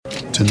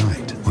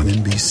tonight on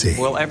NBC.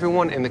 Will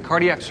everyone in the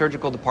cardiac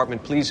surgical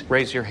department please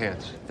raise your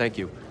hands? Thank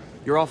you.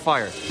 You're all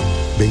fired.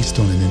 Based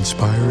on an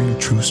inspiring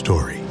true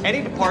story.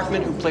 Any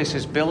department who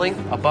places billing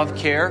above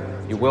care,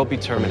 you will be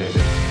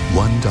terminated.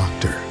 One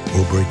doctor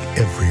will break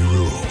every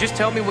rule. Just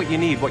tell me what you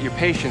need, what your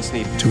patients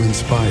need. To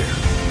inspire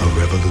a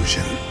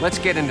revolution. Let's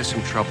get into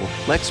some trouble.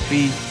 Let's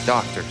be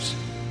doctors.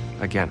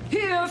 Again.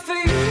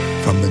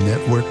 From the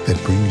network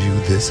that brings you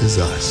This Is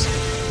Us,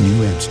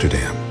 New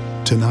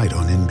Amsterdam, tonight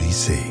on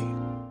NBC.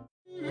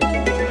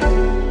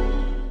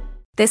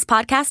 This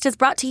podcast is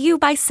brought to you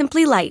by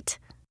Simply Light.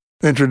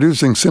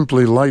 Introducing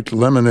Simply Light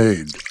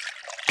Lemonade.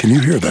 Can you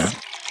hear that?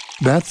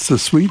 That's the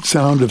sweet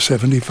sound of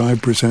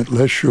 75%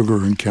 less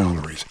sugar and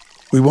calories.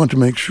 We want to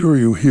make sure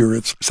you hear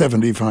it's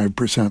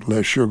 75%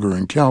 less sugar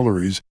and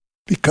calories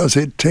because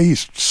it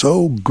tastes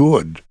so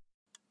good.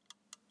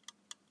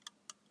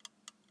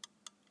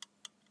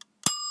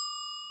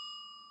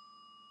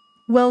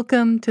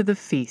 Welcome to The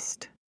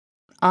Feast.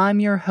 I'm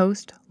your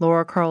host,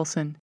 Laura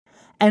Carlson,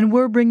 and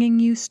we're bringing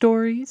you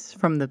stories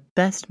from the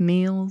best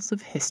meals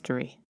of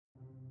history.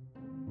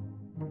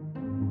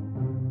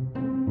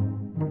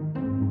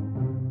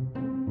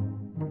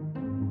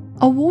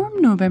 A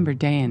warm November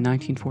day in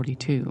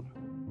 1942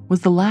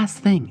 was the last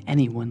thing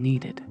anyone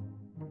needed.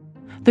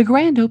 The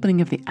grand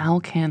opening of the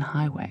Alaskan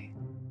Highway,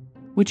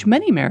 which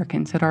many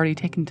Americans had already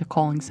taken to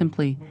calling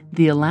simply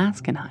the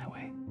Alaskan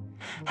Highway,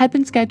 had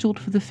been scheduled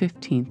for the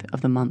 15th of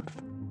the month.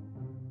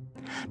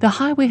 The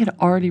highway had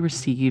already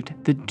received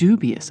the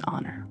dubious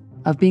honor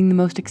of being the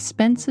most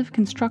expensive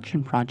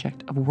construction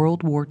project of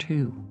World War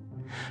II,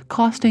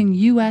 costing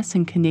U.S.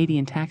 and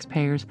Canadian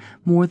taxpayers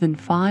more than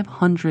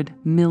 $500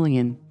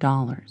 million.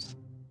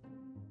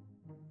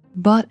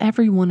 But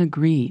everyone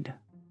agreed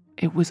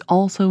it was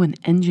also an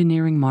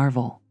engineering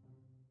marvel.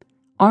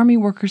 Army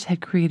workers had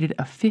created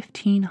a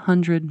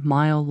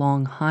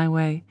 1,500-mile-long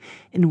highway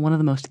in one of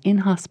the most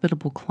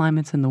inhospitable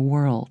climates in the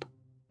world.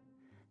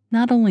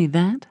 Not only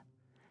that,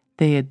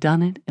 they had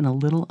done it in a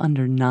little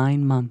under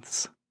 9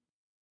 months.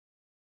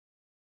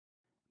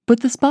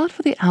 But the spot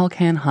for the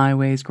Alaskan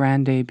Highway's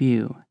grand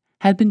debut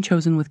had been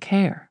chosen with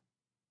care.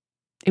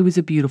 It was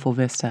a beautiful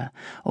vista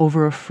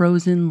over a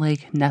frozen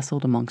lake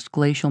nestled amongst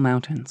glacial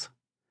mountains.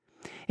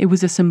 It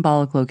was a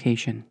symbolic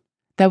location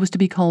that was to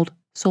be called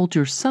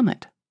Soldier's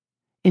Summit,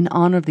 in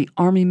honor of the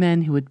army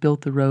men who had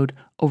built the road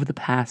over the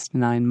past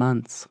 9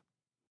 months.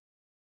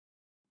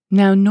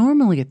 Now,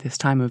 normally at this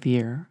time of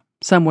year,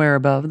 somewhere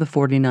above the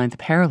 49th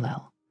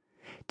parallel,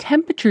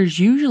 temperatures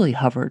usually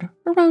hovered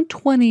around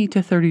 20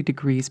 to 30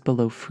 degrees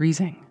below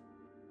freezing.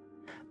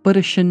 But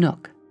a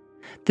Chinook,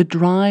 the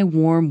dry,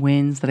 warm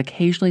winds that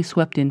occasionally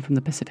swept in from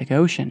the Pacific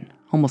Ocean,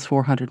 almost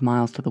 400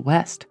 miles to the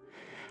west,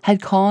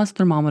 had caused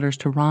thermometers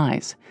to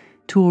rise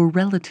to a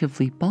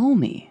relatively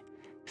balmy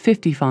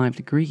 55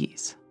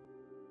 degrees.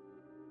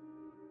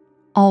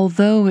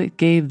 Although it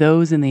gave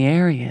those in the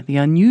area the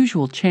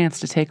unusual chance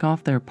to take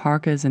off their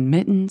parkas and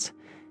mittens,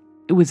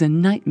 it was a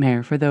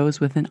nightmare for those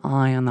with an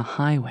eye on the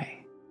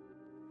highway.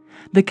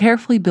 The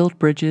carefully built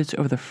bridges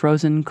over the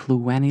frozen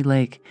Kluane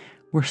Lake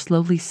were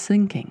slowly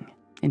sinking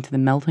into the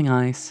melting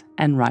ice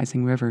and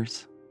rising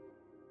rivers.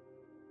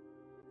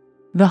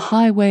 The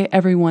highway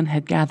everyone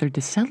had gathered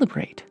to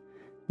celebrate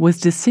was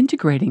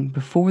disintegrating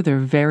before their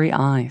very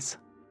eyes.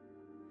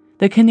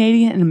 The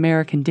Canadian and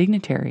American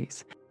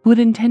dignitaries who had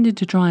intended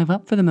to drive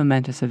up for the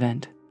momentous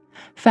event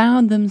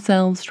found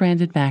themselves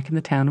stranded back in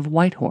the town of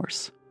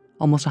Whitehorse,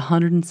 almost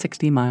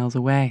 160 miles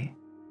away.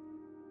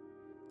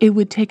 It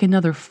would take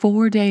another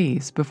 4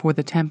 days before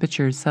the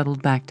temperatures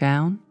settled back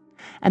down,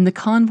 and the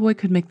convoy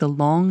could make the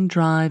long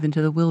drive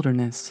into the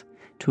wilderness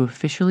to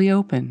officially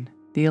open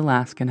the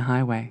Alaskan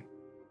Highway.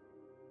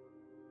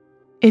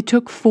 It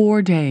took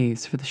 4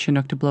 days for the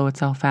Chinook to blow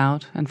itself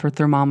out and for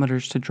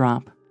thermometers to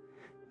drop,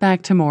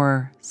 back to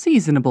more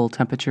seasonable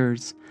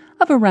temperatures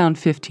of around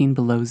 15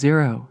 below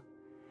zero,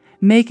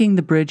 making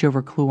the bridge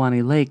over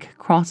Kluane Lake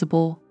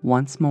crossable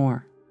once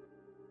more.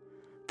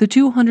 The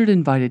 200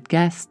 invited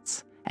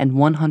guests and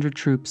 100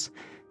 troops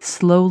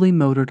slowly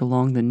motored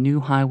along the new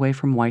highway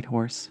from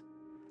Whitehorse,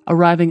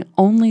 arriving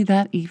only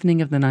that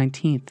evening of the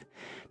 19th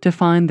to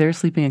find their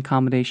sleeping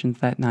accommodations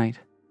that night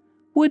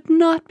would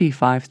not be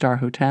 5-star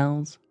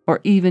hotels or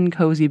even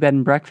cozy bed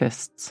and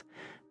breakfasts,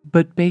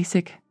 but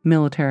basic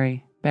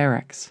military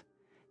barracks,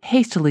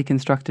 hastily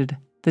constructed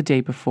the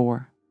day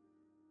before.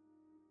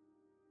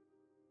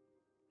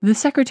 The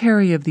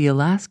Secretary of the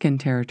Alaskan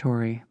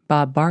Territory,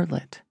 Bob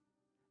Bartlett,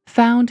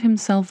 found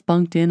himself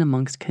bunked in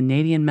amongst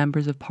Canadian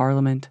members of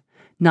Parliament,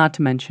 not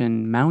to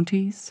mention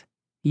Mounties,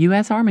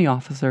 U.S. Army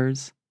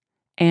officers,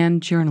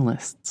 and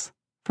journalists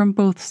from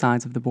both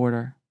sides of the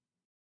border.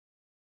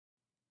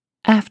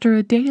 After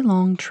a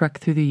day-long trek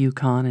through the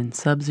Yukon in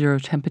sub-zero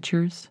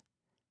temperatures,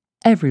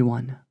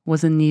 everyone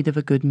was in need of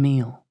a good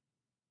meal.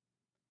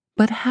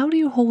 But how do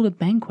you hold a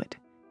banquet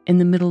in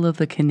the middle of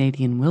the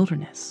Canadian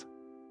wilderness?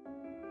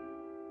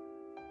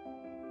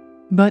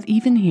 But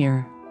even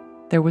here,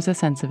 there was a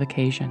sense of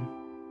occasion.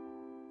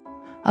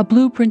 A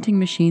blueprinting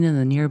machine in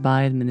the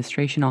nearby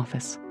administration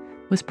office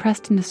was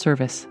pressed into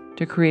service to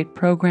to create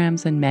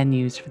programs and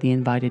menus for the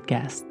invited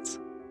guests.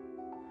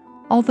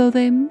 Although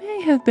they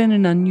may have been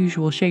an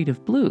unusual shade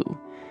of blue,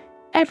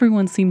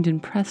 everyone seemed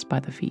impressed by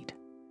the feat,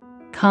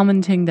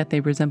 commenting that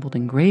they resembled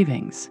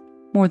engravings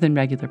more than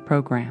regular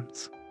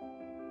programs.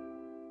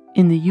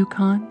 In the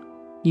Yukon,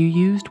 you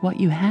used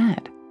what you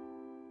had.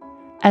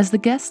 As the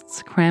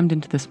guests crammed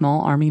into the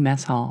small army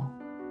mess hall,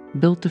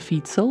 built to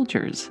feed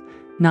soldiers,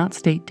 not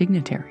state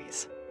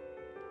dignitaries,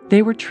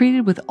 they were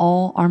treated with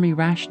all army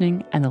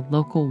rationing and the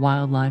local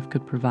wildlife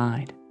could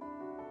provide.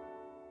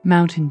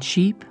 Mountain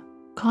sheep,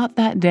 caught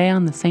that day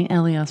on the St.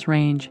 Elias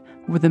Range,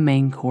 were the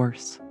main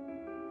course,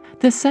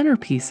 the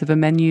centerpiece of a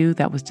menu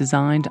that was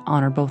designed to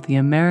honor both the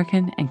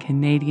American and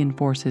Canadian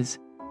forces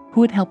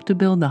who had helped to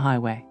build the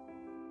highway.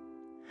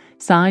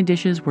 Side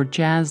dishes were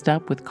jazzed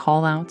up with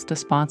call-outs to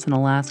spots in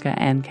Alaska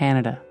and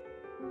Canada,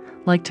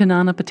 like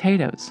Tanana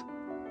potatoes,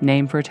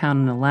 named for a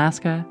town in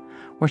Alaska,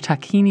 or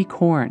tahini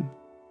corn,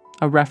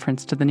 a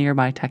reference to the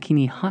nearby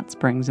Tahini hot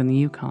springs in the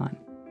Yukon.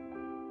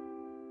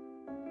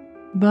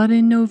 But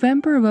in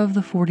November above the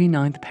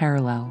 49th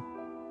parallel,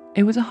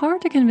 it was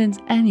hard to convince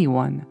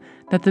anyone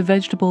that the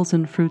vegetables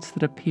and fruits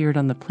that appeared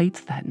on the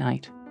plates that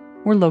night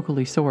were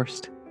locally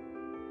sourced.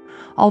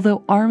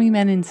 Although Army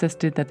men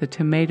insisted that the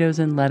tomatoes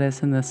and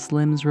lettuce in the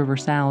Slims River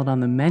salad on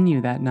the menu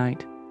that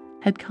night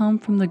had come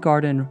from the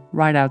garden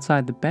right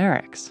outside the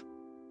barracks,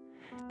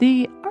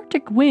 the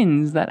Arctic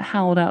winds that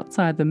howled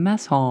outside the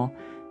mess hall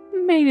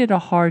made it a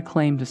hard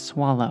claim to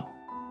swallow.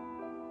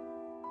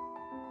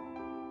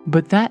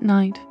 But that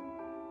night,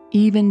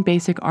 even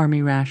basic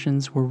army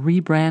rations were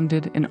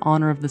rebranded in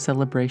honor of the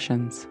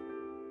celebrations.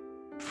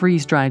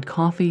 Freeze-dried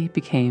coffee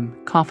became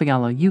coffee a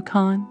la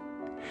Yukon,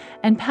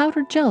 and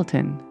powdered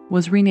gelatin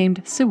was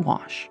renamed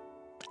Siwash,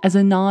 as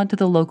a nod to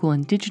the local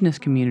indigenous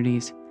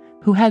communities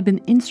who had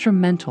been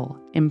instrumental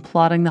in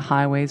plotting the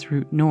highway's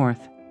route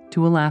north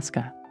to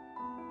Alaska.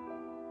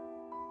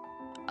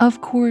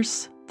 Of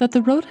course, that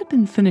the road had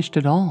been finished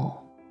at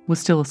all was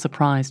still a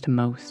surprise to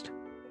most.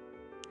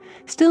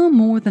 Still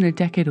more than a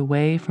decade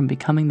away from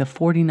becoming the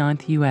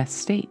 49th U.S.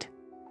 state,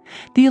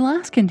 the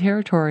Alaskan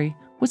Territory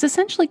was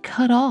essentially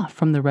cut off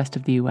from the rest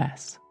of the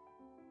U.S.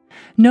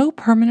 No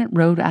permanent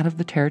road out of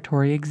the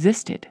territory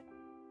existed.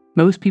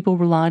 Most people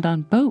relied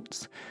on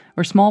boats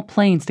or small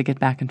planes to get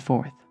back and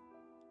forth.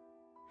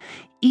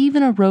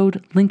 Even a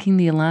road linking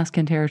the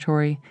Alaskan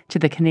Territory to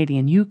the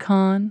Canadian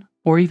Yukon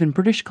or even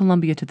British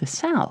Columbia to the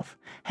south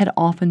had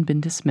often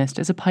been dismissed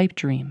as a pipe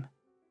dream.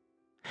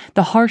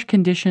 The harsh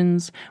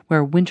conditions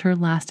where winter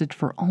lasted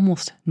for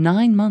almost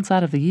 9 months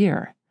out of the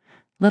year,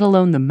 let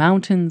alone the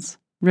mountains,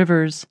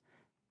 rivers,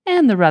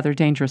 and the rather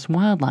dangerous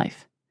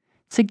wildlife,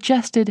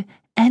 suggested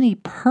any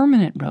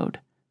permanent road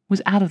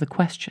was out of the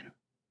question.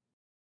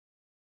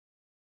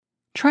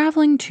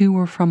 Traveling to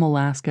or from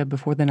Alaska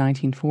before the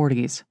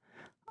 1940s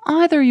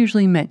either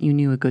usually meant you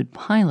knew a good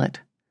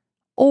pilot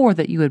or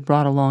that you had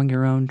brought along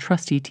your own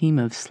trusty team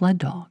of sled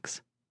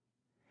dogs.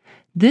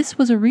 This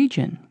was a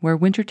region where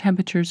winter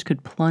temperatures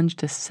could plunge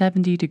to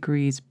 70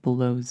 degrees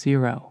below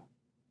zero.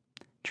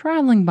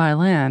 Traveling by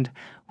land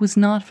was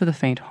not for the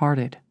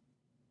faint-hearted.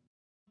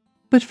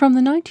 But from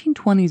the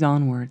 1920s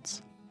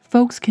onwards,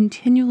 folks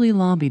continually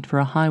lobbied for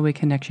a highway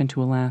connection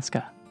to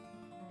Alaska.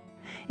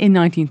 In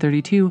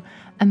 1932,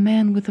 a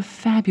man with the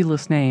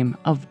fabulous name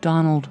of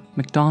Donald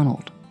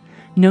MacDonald,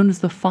 known as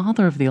the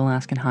father of the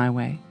Alaskan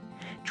Highway,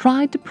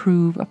 tried to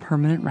prove a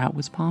permanent route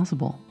was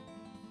possible.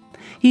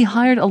 He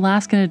hired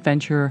Alaskan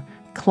adventurer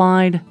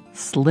Clyde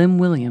Slim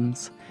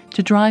Williams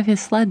to drive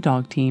his sled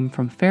dog team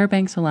from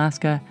Fairbanks,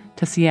 Alaska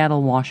to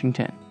Seattle,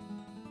 Washington.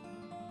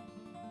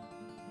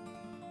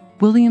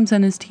 Williams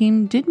and his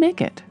team did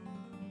make it,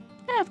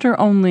 after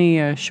only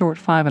a short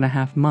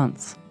 5.5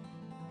 months.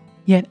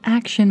 Yet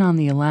action on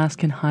the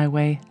Alaskan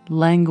Highway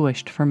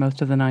languished for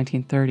most of the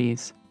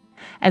 1930s,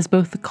 as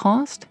both the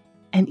cost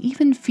and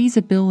even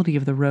feasibility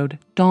of the road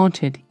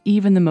daunted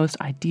even the most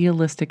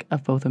idealistic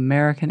of both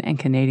American and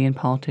Canadian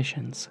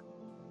politicians.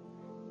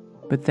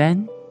 But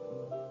then,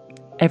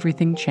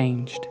 everything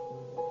changed.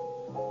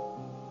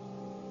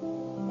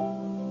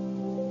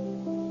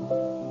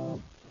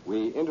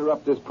 We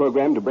interrupt this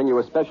program to bring you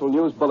a special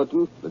news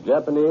bulletin. The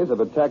Japanese have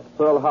attacked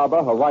Pearl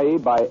Harbor, Hawaii,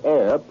 by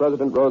air,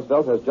 President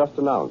Roosevelt has just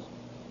announced.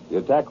 The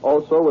attack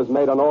also was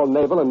made on all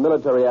naval and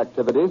military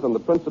activities on the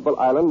principal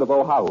island of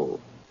Oahu.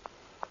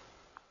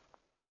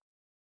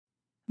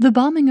 The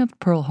bombing of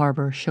Pearl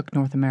Harbor shook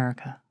North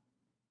America.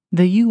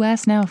 The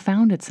U.S. now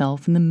found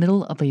itself in the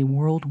middle of a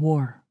world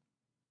war.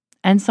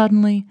 And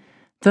suddenly,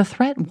 the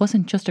threat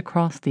wasn't just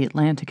across the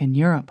Atlantic and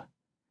Europe,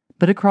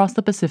 but across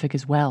the Pacific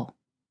as well.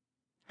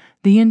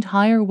 The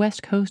entire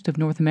west coast of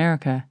North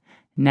America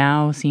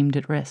now seemed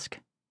at risk.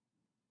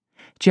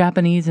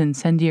 Japanese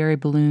incendiary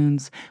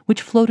balloons,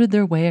 which floated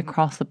their way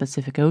across the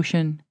Pacific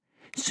Ocean,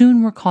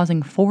 soon were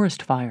causing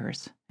forest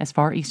fires as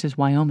far east as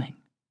Wyoming.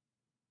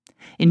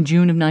 In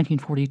June of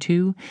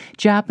 1942,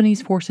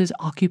 Japanese forces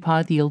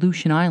occupied the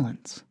Aleutian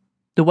Islands,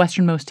 the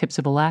westernmost tips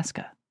of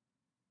Alaska.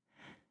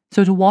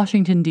 So to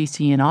Washington,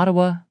 D.C. and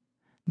Ottawa,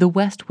 the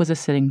West was a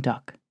sitting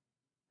duck.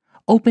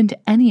 open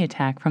to any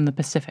attack from the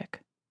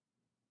Pacific.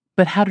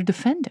 But how to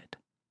defend it?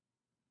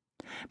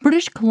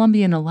 British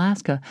Columbia and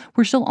Alaska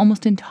were still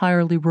almost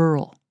entirely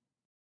rural.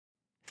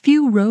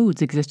 Few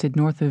roads existed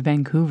north of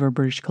Vancouver,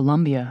 British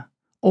Columbia,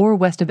 or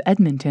west of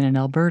Edmonton in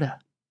Alberta.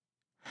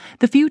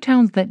 The few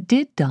towns that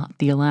did dot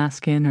the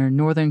Alaskan or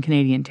Northern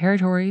Canadian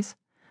territories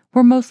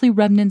were mostly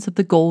remnants of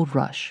the gold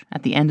rush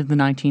at the end of the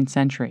 19th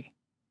century,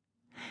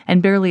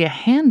 and barely a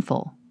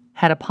handful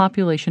had a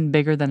population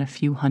bigger than a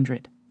few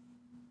hundred.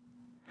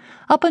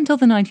 Up until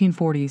the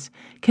 1940s,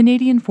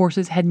 Canadian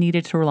forces had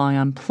needed to rely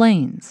on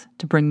planes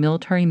to bring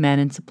military men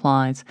and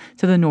supplies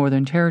to the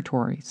Northern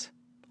Territories,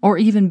 or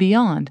even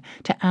beyond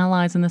to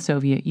allies in the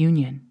Soviet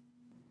Union.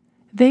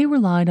 They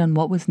relied on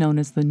what was known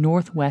as the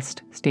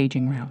Northwest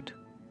Staging Route,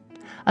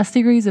 a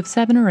series of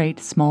 7 or 8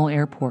 small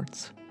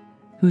airports,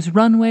 whose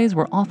runways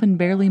were often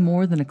barely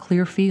more than a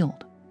clear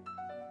field.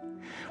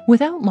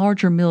 Without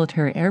larger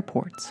military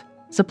airports,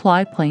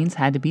 supply planes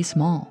had to be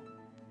small,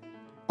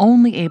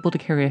 only able to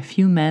carry a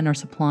few men or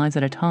supplies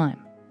at a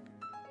time.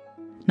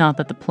 Not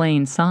that the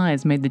plane's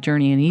size made the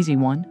journey an easy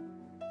one.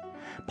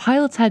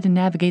 Pilots had to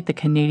navigate the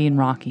Canadian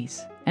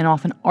Rockies and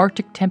often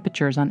Arctic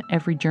temperatures on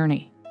every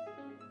journey.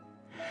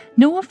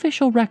 No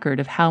official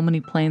record of how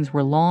many planes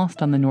were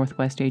lost on the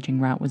Northwest Staging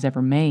Route was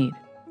ever made,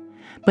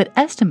 but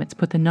estimates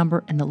put the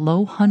number in the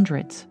low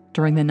hundreds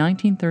during the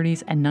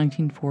 1930s and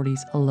 1940s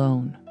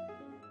alone.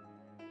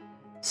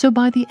 So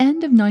by the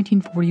end of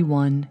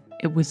 1941,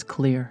 it was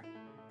clear.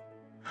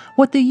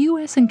 What the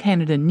U.S. and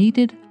Canada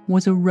needed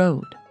was a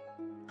road,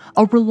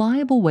 a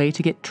reliable way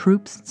to get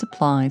troops and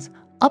supplies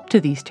up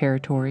to these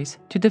territories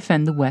to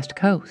defend the West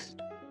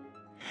Coast.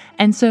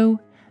 And so,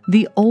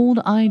 the old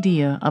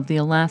idea of the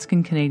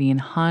Alaskan-Canadian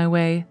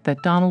Highway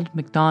that Donald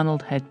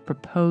MacDonald had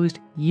proposed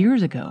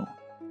years ago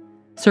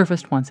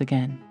surfaced once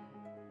again.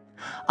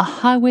 A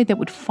highway that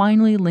would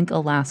finally link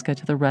Alaska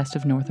to the rest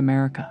of North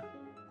America.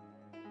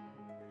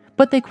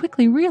 But they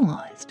quickly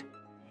realized,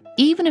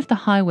 even if the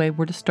highway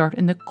were to start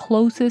in the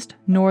closest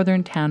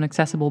northern town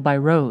accessible by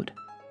road,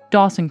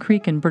 Dawson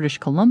Creek in British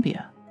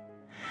Columbia,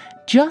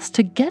 just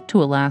to get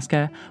to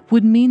Alaska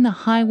would mean the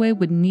highway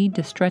would need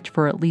to stretch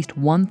for at least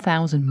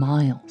 1,000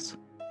 miles.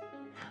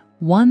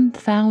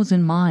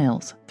 1,000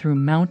 miles through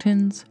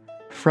mountains,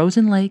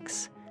 frozen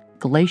lakes,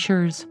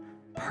 glaciers,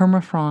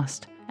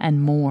 permafrost,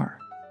 and more.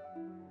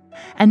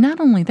 And not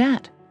only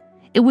that,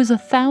 it was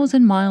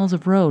 1,000 miles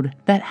of road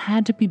that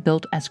had to be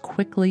built as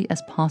quickly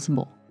as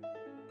possible.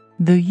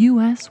 The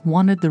U.S.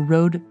 wanted the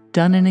road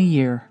done in a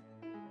year.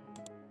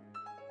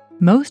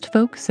 Most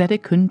folks said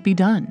it couldn't be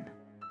done,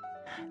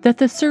 that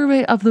the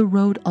survey of the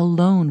road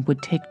alone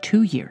would take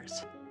 2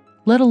 years,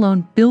 let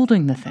alone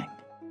building the thing.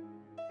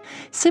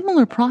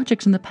 Similar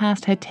projects in the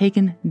past had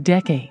taken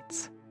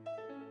decades.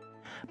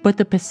 But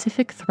the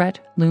Pacific threat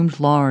loomed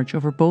large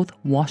over both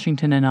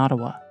Washington and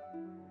Ottawa.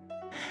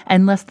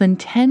 And less than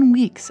 10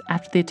 weeks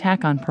after the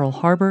attack on Pearl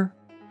Harbor,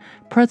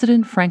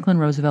 President Franklin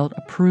Roosevelt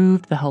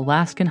approved the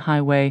Alaskan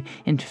Highway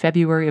in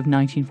February of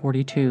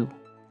 1942,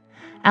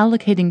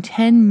 allocating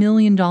 $10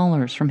 million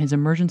from his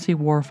emergency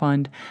war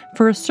fund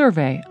for a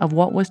survey of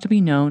what was to be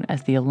known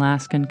as the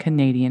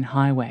Alaskan-Canadian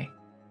Highway.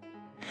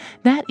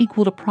 That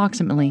equaled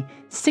approximately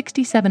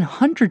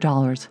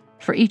 $6,700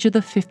 for each of the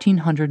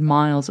 1,500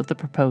 miles of the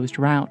proposed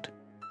route.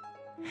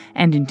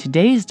 And in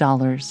today's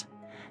dollars,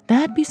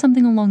 that'd be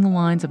something along the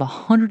lines of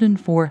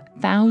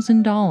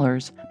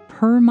 $104,000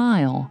 per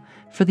mile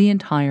for the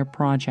entire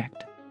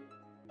project.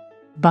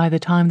 By the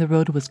time the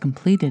road was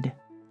completed,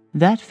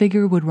 that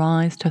figure would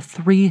rise to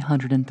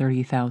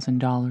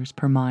 $330,000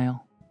 per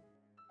mile.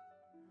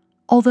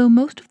 Although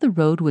most of the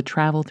road would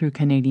travel through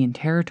Canadian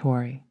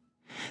territory,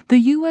 the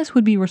U.S.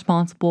 would be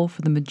responsible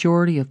for the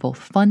majority of both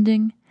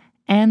funding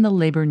and the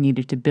labor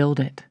needed to build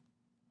it.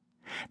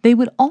 They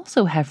would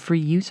also have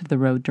free use of the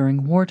road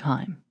during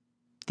wartime,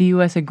 the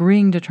U.S.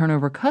 agreeing to turn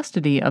over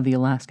custody of the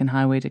Alaskan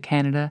Highway to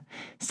Canada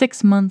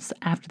 6 months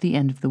after the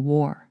end of the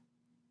war.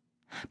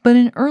 But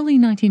in early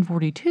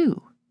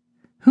 1942,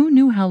 who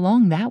knew how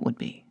long that would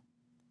be?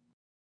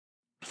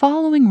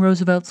 Following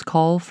Roosevelt's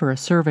call for a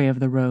survey of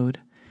the road,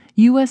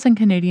 U.S. and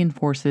Canadian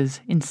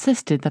forces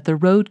insisted that the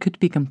road could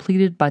be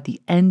completed by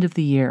the end of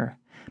the year,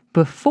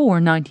 before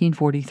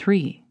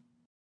 1943,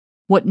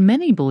 what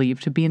many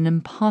believed to be an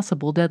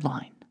impossible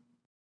deadline.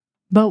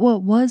 But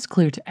what was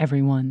clear to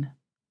everyone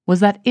was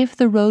that if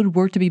the road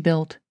were to be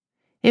built,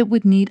 it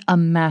would need a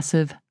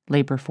massive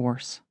labor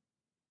force.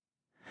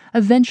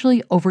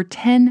 Eventually, over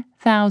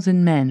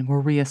 10,000 men were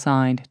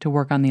reassigned to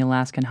work on the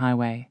Alaskan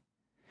Highway,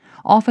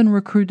 often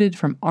recruited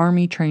from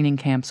Army training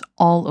camps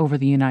all over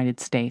the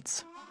United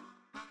States.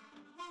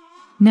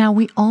 Now,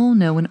 we all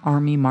know an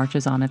army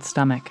marches on its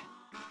stomach.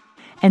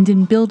 And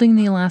in building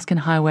the Alaskan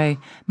Highway,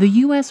 the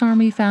U.S.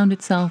 Army found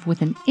itself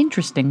with an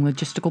interesting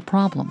logistical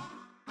problem.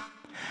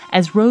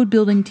 As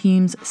road-building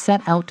teams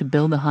set out to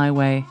build the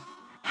highway,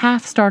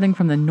 half starting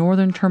from the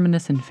northern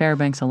terminus in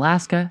Fairbanks,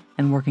 Alaska,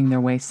 and working their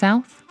way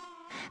south,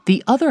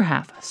 the other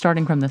half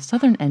starting from the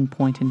southern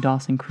endpoint in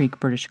Dawson Creek,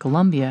 British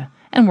Columbia,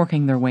 and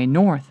working their way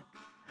north,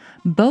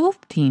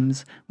 Both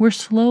teams were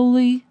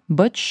slowly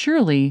but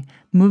surely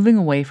moving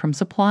away from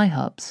supply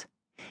hubs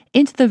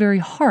into the very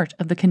heart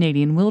of the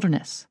Canadian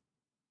wilderness.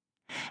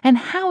 And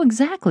how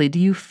exactly do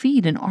you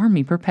feed an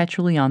army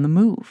perpetually on the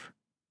move?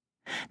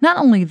 Not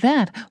only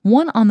that,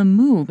 one on the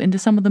move into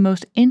some of the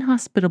most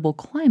inhospitable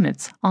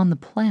climates on the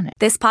planet.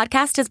 This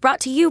podcast is brought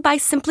to you by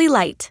Simply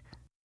Light.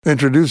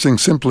 Introducing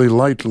Simply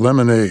Light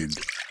Lemonade.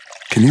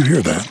 Can you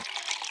hear that?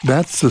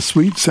 That's the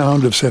sweet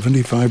sound of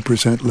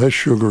 75% less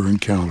sugar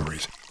and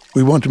calories.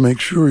 We want to make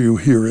sure you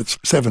hear it's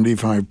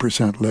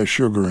 75% less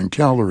sugar and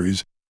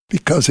calories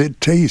because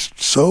it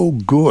tastes so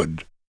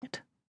good.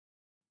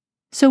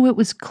 So it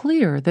was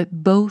clear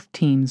that both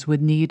teams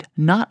would need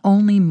not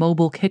only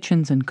mobile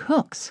kitchens and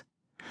cooks,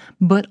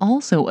 but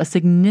also a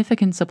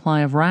significant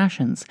supply of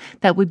rations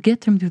that would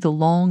get them through the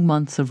long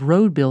months of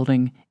road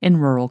building in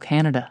rural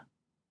Canada.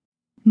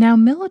 Now,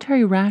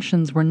 military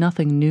rations were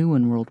nothing new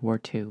in World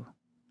War II.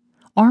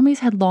 Armies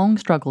had long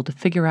struggled to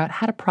figure out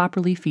how to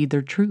properly feed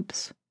their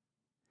troops.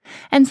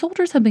 And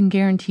soldiers had been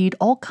guaranteed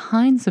all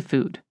kinds of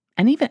food,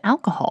 and even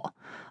alcohol,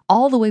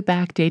 all the way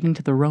back dating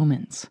to the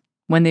Romans,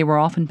 when they were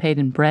often paid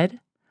in bread,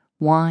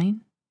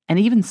 wine, and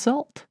even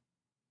salt.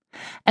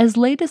 As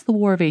late as the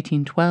War of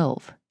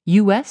 1812,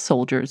 U.S.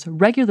 soldiers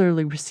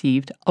regularly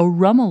received a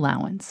rum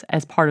allowance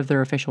as part of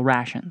their official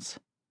rations.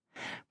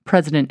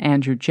 President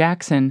Andrew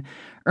Jackson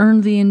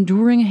earned the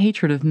enduring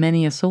hatred of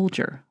many a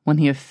soldier when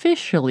he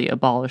officially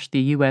abolished the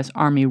U.S.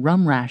 Army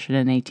rum ration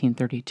in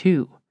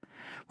 1832,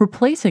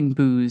 replacing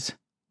booze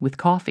with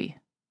coffee,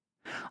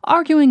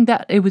 arguing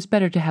that it was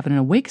better to have an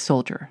awake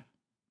soldier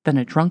than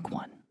a drunk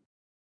one.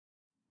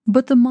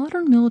 But the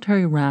modern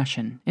military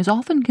ration is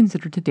often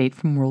considered to date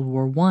from World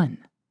War I,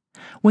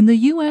 when the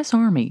U.S.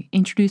 Army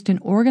introduced an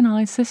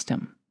organized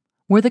system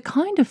where the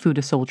kind of food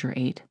a soldier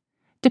ate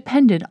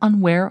depended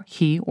on where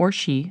he or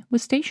she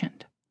was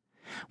stationed,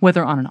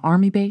 whether on an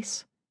army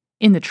base,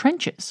 in the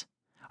trenches,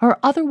 or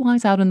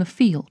otherwise out in the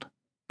field,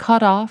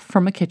 cut off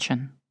from a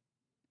kitchen.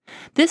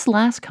 This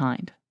last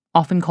kind,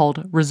 often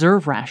called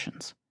reserve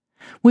rations,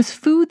 was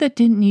food that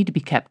didn't need to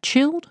be kept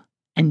chilled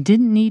and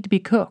didn't need to be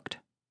cooked.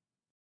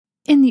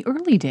 In the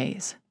early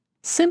days,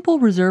 simple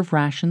reserve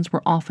rations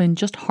were often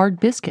just hard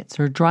biscuits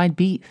or dried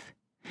beef,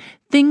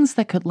 things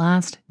that could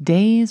last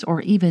days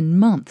or even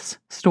months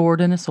stored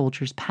in a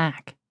soldier's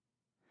pack.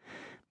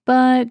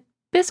 But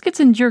biscuits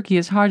and jerky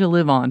is hard to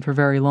live on for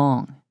very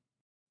long.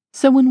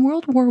 So in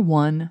World War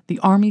I, the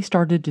Army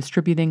started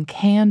distributing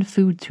canned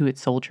food to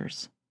its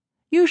soldiers,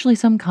 usually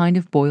some kind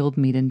of boiled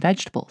meat and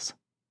vegetables.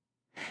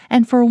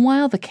 And for a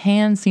while, the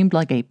can seemed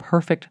like a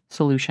perfect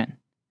solution.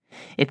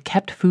 It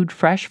kept food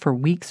fresh for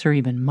weeks or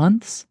even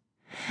months,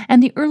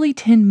 and the early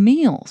tin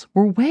meals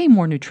were way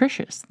more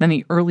nutritious than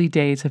the early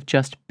days of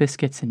just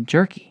biscuits and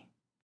jerky.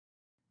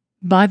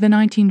 By the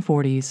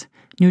 1940s,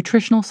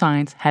 nutritional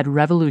science had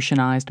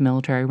revolutionized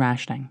military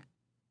rationing.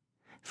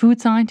 Food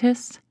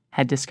scientists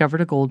had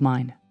discovered a gold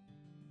mine.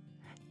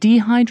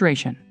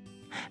 Dehydration,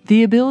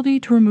 the ability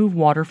to remove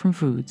water from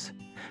foods,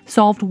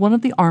 solved one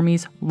of the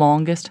Army's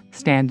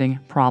longest-standing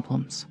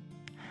problems: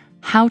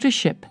 how to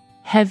ship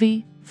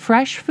heavy,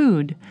 fresh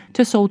food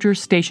to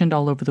soldiers stationed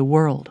all over the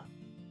world.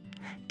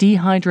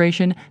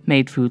 Dehydration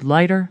made food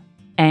lighter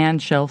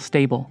and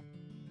shelf-stable.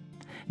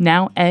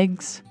 Now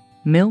eggs,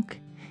 milk,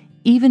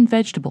 even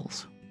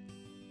vegetables,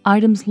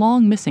 items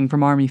long missing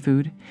from Army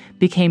food,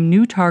 became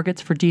new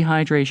targets for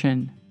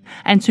dehydration,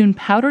 and soon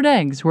powdered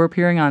eggs were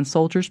appearing on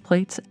soldiers'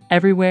 plates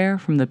everywhere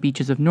from the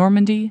beaches of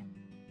Normandy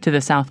to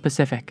the South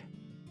Pacific.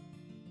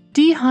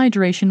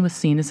 Dehydration was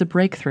seen as a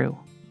breakthrough.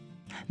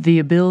 The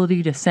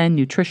ability to send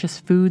nutritious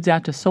foods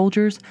out to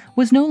soldiers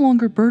was no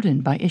longer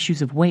burdened by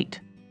issues of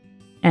weight.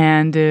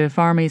 And if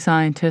Army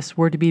scientists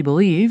were to be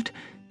believed,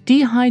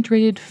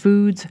 dehydrated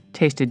foods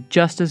tasted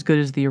just as good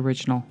as the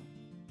original.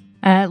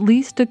 At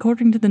least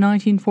according to the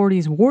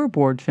 1940s War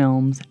Board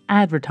films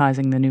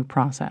advertising the new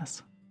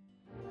process.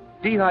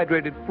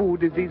 Dehydrated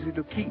food is easy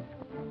to keep.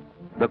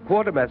 The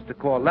Quartermaster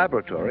Corps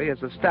Laboratory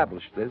has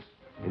established this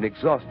in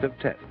exhaustive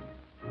tests.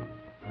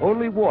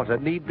 Only water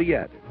need be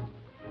added.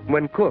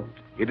 When cooked,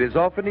 it is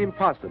often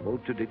impossible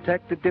to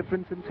detect a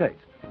difference in taste,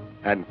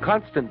 and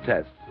constant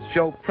tests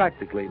show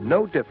practically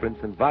no difference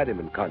in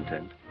vitamin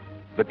content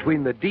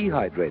between the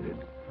dehydrated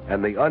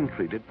and the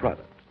untreated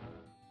product.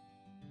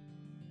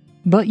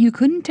 But you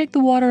couldn't take the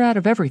water out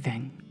of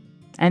everything,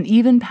 and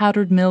even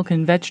powdered milk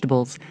and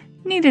vegetables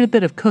needed a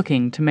bit of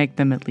cooking to make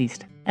them at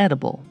least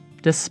edible,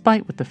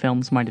 despite what the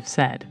films might have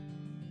said.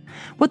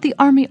 What the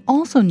Army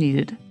also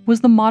needed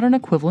was the modern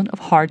equivalent of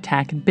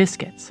hardtack and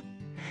biscuits,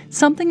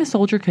 something a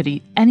soldier could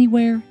eat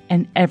anywhere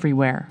and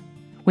everywhere,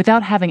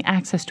 without having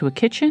access to a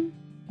kitchen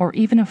or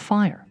even a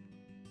fire.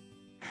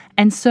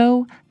 And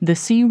so, the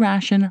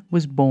C-Ration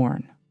was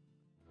born.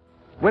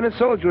 When a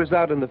soldier is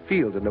out in the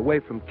field and away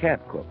from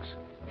camp cooks,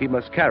 he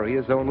must carry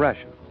his own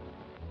ration.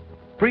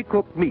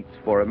 Pre-cooked meats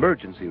for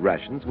emergency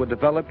rations were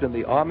developed in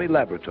the Army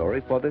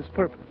laboratory for this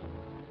purpose.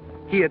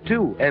 Here,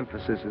 too,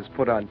 emphasis is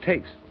put on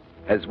taste,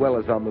 as well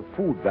as on the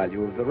food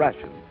value of the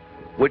ration,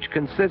 which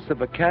consists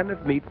of a can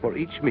of meat for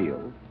each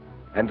meal,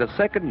 and a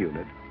second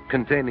unit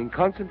containing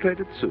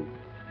concentrated soup,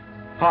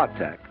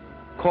 hardtack,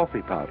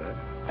 coffee powder,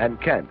 and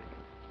candy.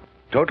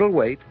 Total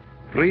weight,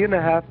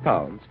 3.5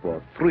 pounds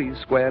for 3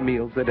 square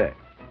meals a day.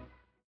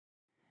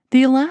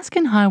 The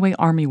Alaskan Highway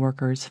Army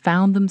workers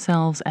found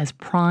themselves as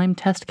prime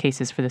test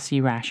cases for the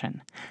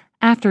C-Ration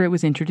after it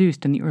was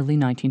introduced in the early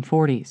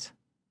 1940s.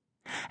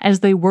 As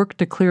they worked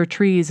to clear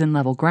trees and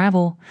level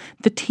gravel,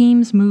 the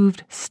teams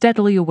moved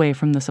steadily away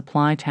from the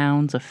supply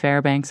towns of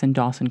Fairbanks and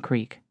Dawson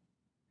Creek.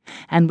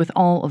 And with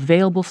all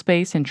available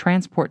space and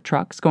transport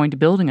trucks going to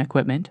building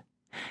equipment,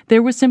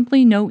 there was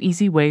simply no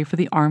easy way for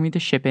the Army to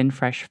ship in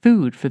fresh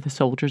food for the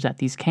soldiers at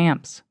these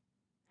camps.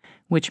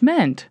 Which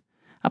meant,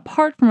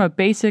 apart from a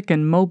basic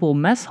and mobile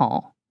mess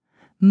hall,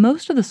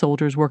 most of the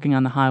soldiers working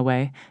on the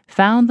highway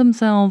found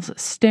themselves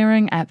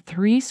staring at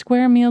 3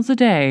 square meals a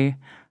day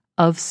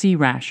of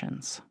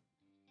C-Rations.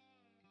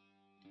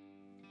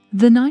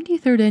 The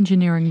 93rd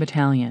Engineering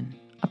Battalion,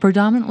 a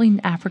predominantly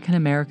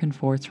African-American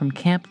force from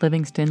Camp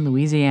Livingston,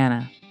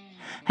 Louisiana,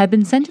 had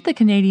been sent to the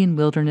Canadian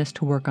wilderness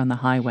to work on the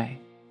highway.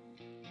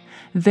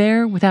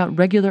 There, without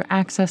regular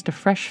access to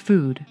fresh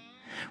food,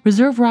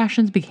 reserve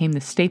rations became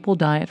the staple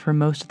diet for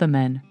most of the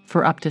men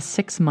for up to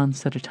 6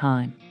 months at a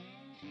time.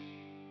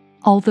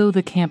 Although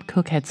the camp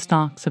cook had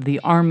stocks of the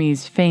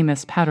Army's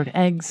famous powdered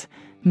eggs,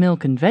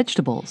 milk, and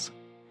vegetables,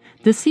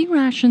 the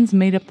C-Rations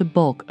made up the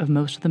bulk of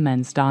most of the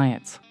men's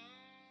diets.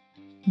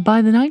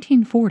 By the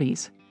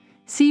 1940s,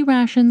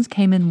 C-Rations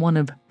came in one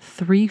of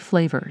 3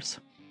 flavors: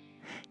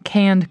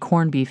 canned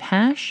corned beef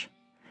hash,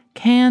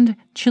 canned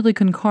chili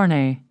con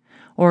carne,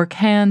 or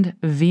canned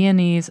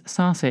Viennese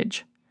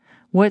sausage,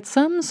 what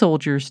some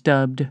soldiers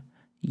dubbed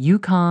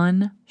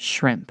Yukon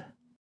shrimp.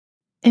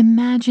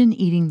 Imagine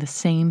eating the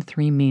same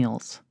 3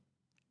 meals.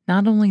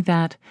 Not only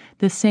that,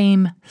 the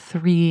same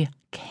 3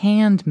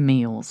 canned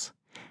meals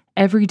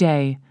every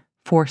day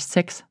for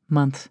 6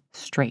 months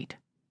straight.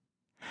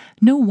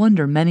 No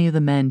wonder many of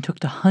the men took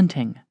to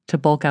hunting to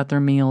bulk out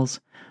their meals,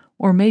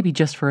 or maybe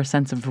just for a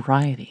sense of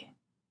variety.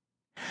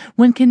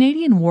 When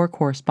Canadian War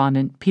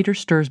Correspondent Peter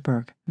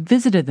Stursberg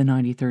visited the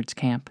 93rd's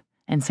camp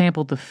and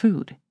sampled the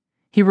food,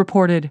 he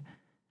reported,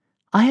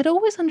 "I had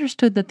always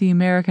understood that the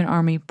American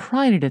Army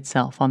prided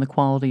itself on the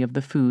quality of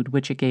the food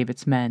which it gave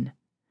its men.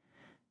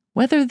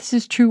 Whether this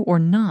is true or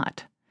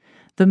not,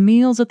 the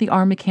meals at the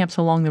Army camps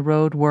along the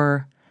road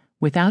were,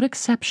 without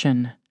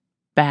exception,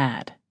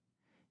 bad.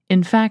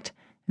 In fact,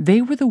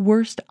 they were the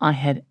worst I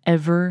had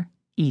ever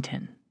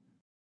eaten."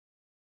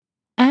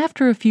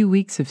 After a few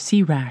weeks of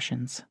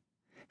C-Rations,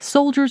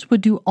 soldiers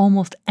would do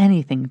almost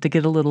anything to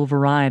get a little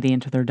variety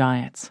into their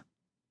diets.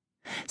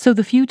 So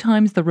the few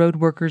times the road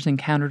workers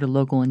encountered a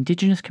local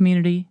indigenous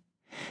community,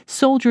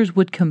 soldiers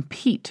would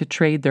compete to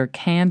trade their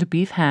canned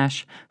beef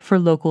hash for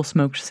local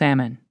smoked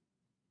salmon.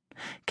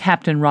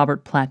 Captain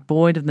Robert Platt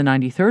Boyd of the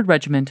 93rd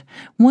Regiment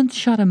once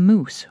shot a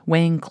moose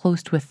weighing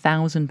close to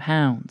 1,000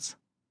 pounds.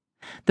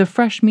 The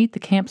fresh meat the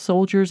camp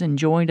soldiers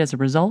enjoyed as a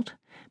result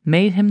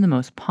made him the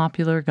most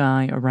popular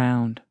guy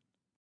around.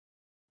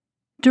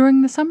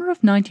 During the summer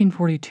of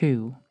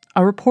 1942,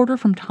 a reporter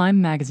from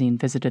Time magazine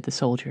visited the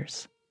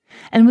soldiers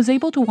and was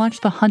able to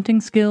watch the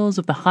hunting skills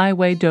of the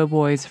highway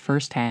doughboys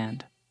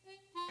firsthand.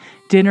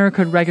 Dinner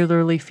could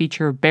regularly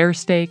feature bear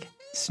steak,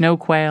 snow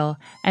quail,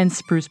 and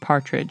spruce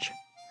partridge,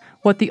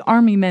 what the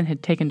Army men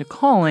had taken to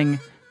calling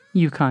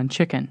Yukon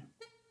chicken.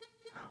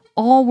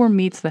 All were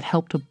meats that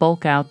helped to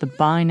bulk out the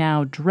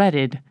by-now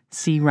dreaded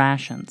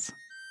C-Rations.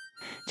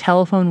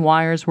 Telephone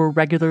wires were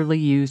regularly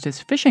used as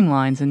fishing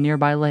lines in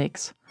nearby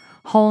lakes,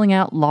 hauling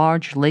out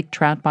large lake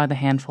trout by the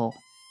handful.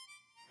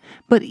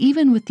 But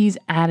even with these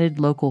added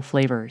local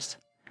flavors,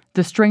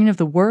 the strain of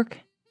the work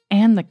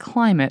and the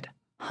climate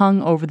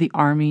hung over the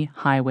Army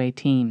highway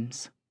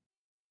teams.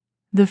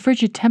 The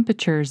frigid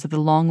temperatures of the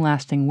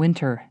long-lasting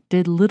winter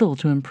did little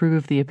to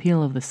improve the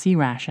appeal of the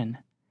C-Ration,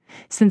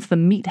 since the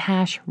meat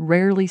hash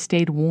rarely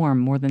stayed warm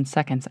more than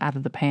seconds out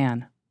of the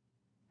pan.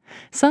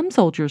 Some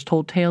soldiers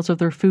told tales of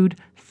their food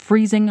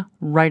freezing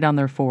right on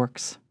their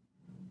forks.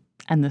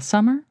 And the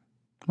summer,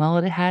 well,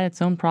 it had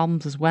its own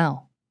problems as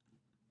well.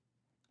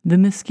 The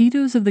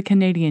mosquitoes of the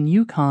Canadian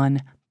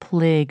Yukon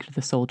plagued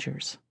the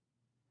soldiers.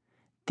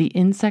 The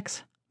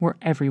insects were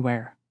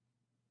everywhere.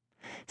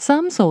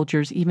 Some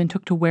soldiers even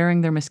took to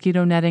wearing their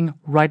mosquito netting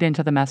right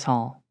into the mess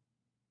hall.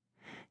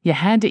 "You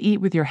had to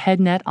eat with your head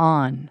net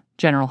on,"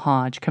 General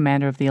Hodge,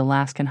 commander of the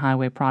Alaskan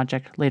Highway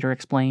Project, later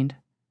explained.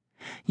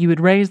 "You would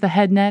raise the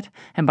head net,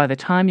 and by the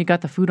time you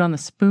got the food on the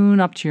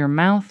spoon up to your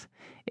mouth,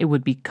 it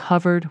would be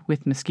covered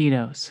with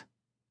mosquitoes.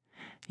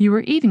 You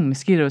were eating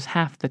mosquitoes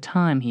half the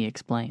time," he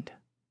explained.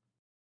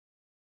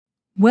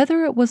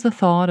 Whether it was the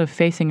thought of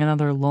facing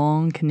another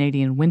long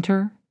Canadian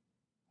winter,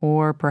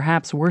 or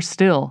perhaps worse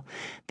still,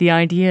 the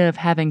idea of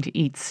having to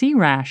eat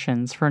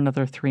C-Rations for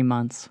another 3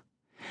 months,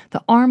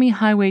 the Army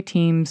highway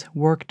teams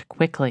worked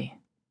quickly,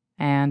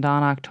 and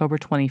on October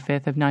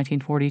 25th of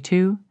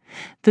 1942,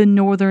 the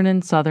Northern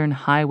and Southern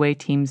highway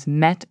teams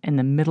met in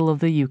the middle of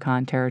the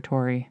Yukon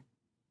Territory.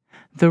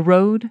 The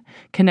road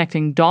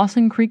connecting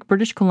Dawson Creek,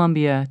 British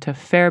Columbia to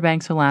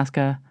Fairbanks,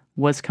 Alaska,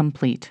 was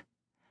complete,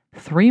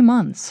 3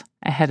 months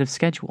ahead of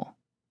schedule.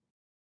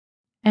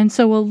 And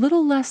so a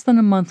little less than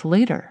a month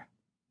later,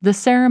 the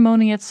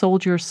ceremony at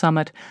Soldiers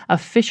Summit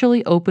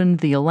officially opened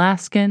the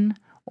Alaskan,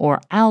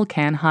 or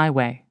Alaskan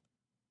Highway.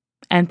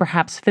 And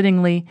perhaps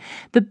fittingly,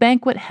 the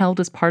banquet held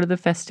as part of the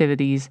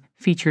festivities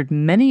featured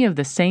many of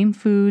the same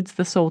foods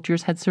the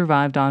soldiers had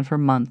survived on for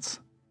months.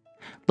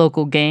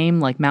 Local game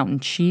like mountain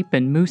sheep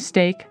and moose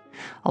steak,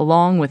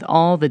 along with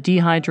all the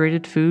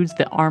dehydrated foods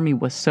the Army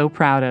was so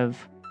proud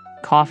of: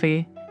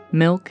 coffee,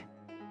 milk,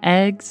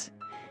 eggs,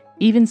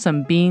 even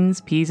some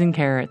beans, peas, and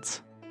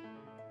carrots.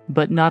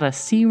 But not a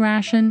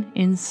C-ration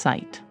in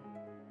sight.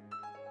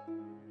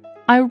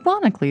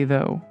 Ironically,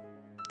 though,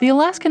 the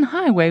Alaskan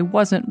Highway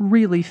wasn't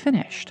really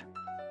finished.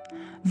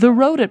 The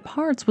road at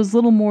parts was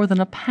little more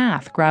than a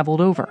path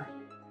graveled over.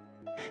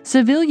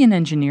 Civilian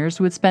engineers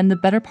would spend the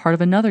better part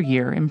of another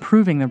year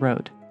improving the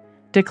road,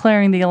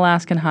 declaring the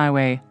Alaskan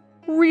Highway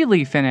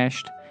really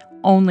finished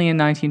only in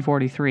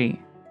 1943.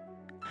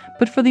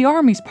 But for the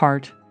Army's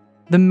part,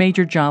 the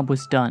major job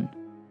was done.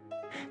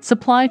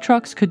 Supply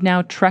trucks could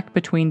now trek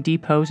between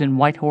depots in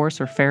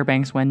Whitehorse or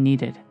Fairbanks when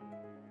needed.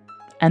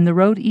 And the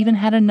road even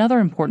had another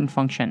important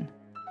function: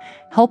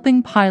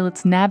 helping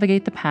pilots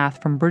navigate the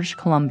path from British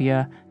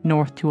Columbia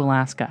north to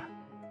Alaska.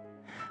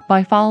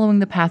 By following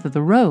the path of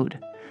the road,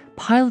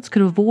 pilots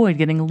could avoid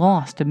getting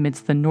lost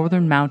amidst the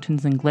northern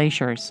mountains and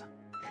glaciers,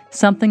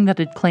 something that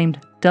had claimed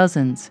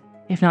dozens,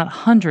 if not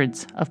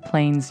hundreds, of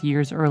planes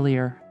years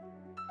earlier.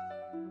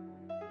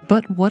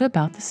 But what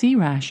about the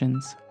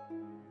C-Rations?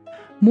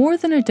 More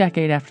than a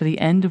decade after the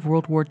end of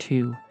World War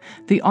II,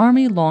 the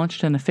Army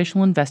launched an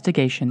official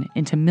investigation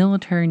into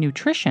military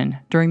nutrition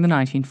during the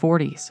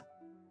 1940s.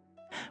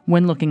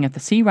 When looking at the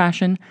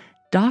C-Ration,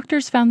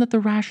 doctors found that the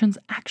rations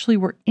actually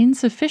were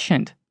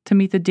insufficient to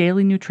meet the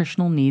daily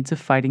nutritional needs of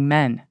fighting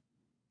men.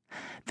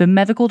 The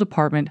medical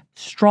department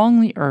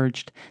strongly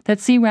urged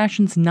that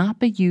C-Rations not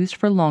be used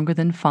for longer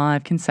than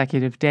 5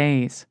 consecutive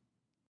days.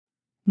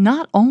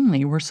 Not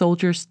only were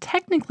soldiers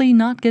technically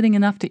not getting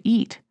enough to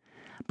eat,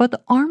 but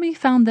the Army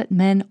found that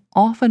men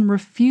often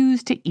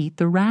refused to eat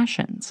the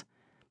rations,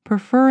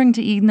 preferring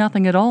to eat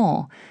nothing at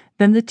all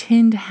than the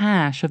tinned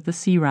hash of the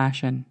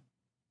C-Ration.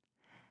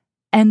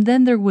 And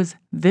then there was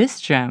this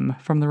gem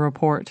from the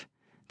report,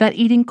 that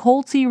eating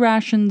cold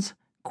C-Rations,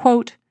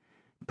 quote,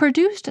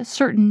 produced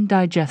certain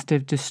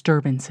digestive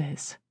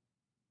disturbances.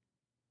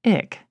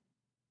 Ick.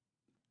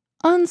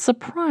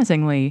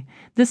 Unsurprisingly,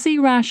 the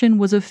C-Ration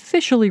was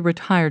officially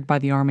retired by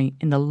the Army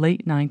in the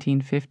late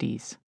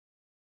 1950s.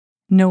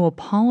 No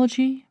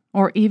apology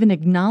or even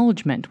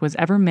acknowledgement was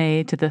ever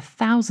made to the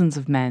thousands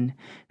of men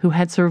who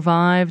had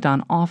survived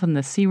on often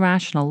the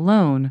C-Ration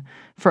alone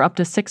for up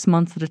to 6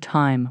 months at a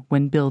time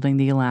when building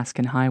the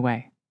Alaskan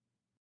Highway.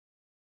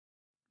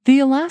 The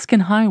Alaskan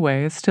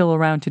Highway is still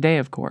around today,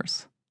 of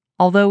course,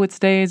 although its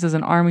days as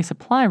an Army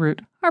supply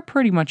route are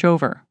pretty much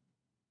over.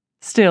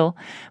 Still,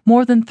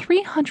 more than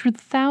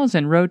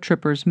 300,000 road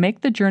trippers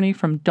make the journey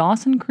from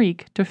Dawson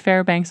Creek to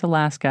Fairbanks,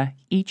 Alaska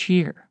each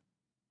year.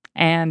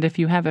 And if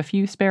you have a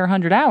few spare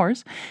 100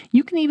 hours,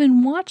 you can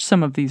even watch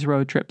some of these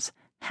road trips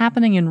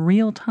happening in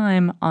real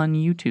time on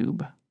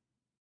YouTube.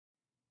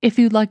 If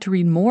you'd like to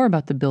read more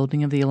about the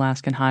building of the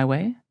Alaskan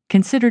Highway,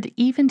 considered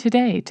even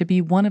today to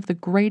be one of the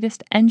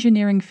greatest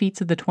engineering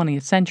feats of the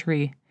 20th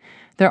century,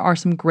 there are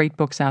some great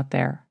books out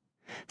there,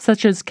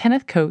 such as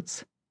Kenneth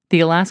Coates'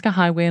 The Alaska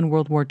Highway in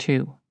World War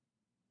II.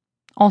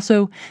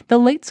 Also, the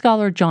late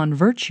scholar John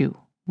Virtue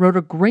wrote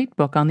a great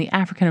book on the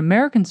African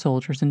American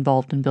soldiers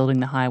involved in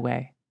building the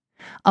highway,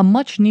 a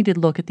much-needed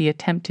look at the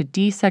attempt to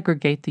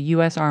desegregate the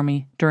U.S.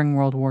 Army during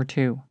World War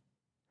II.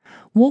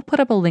 We'll put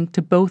up a link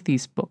to both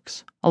these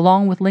books,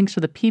 along with links to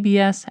the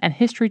PBS and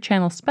History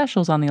Channel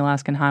specials on the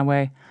Alaskan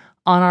Highway,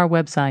 on our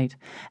website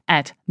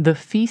at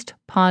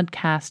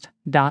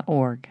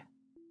thefeastpodcast.org.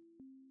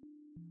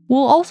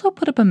 We'll also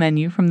put up a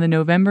menu from the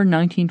November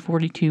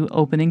 1942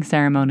 opening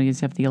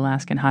ceremonies of the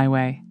Alaskan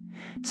Highway,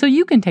 so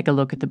you can take a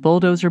look at the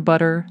Bulldozer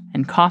butter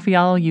and coffee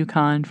a la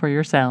Yukon for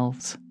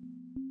yourselves.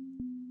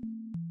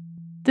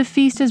 The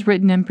Feast is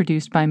written and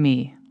produced by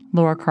me,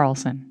 Laura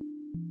Carlson.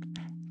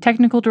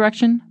 Technical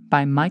direction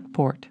by Mike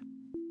Port.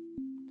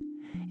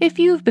 If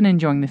you've been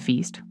enjoying The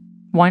Feast,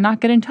 why not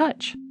get in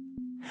touch?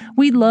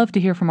 We'd love to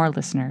hear from our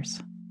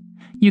listeners.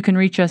 You can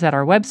reach us at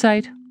our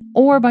website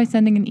or by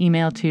sending an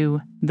email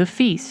to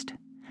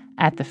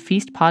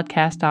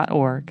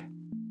thefeast@thefeastpodcast.org.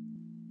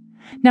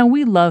 Now,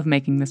 we love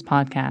making this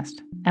podcast,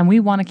 and we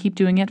want to keep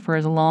doing it for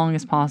as long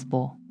as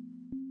possible.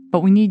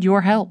 But we need your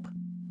help.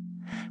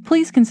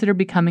 Please consider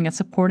becoming a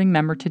supporting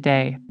member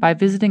today by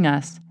visiting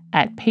us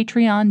at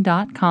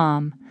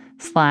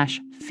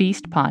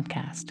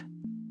patreon.com/feastpodcast.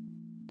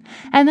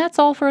 And that's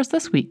all for us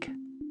this week.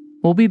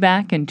 We'll be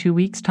back in 2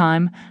 weeks'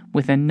 time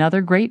with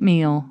another great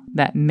meal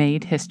that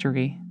made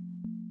history.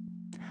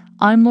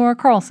 I'm Laura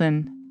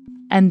Carlson,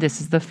 and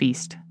this is The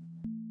Feast.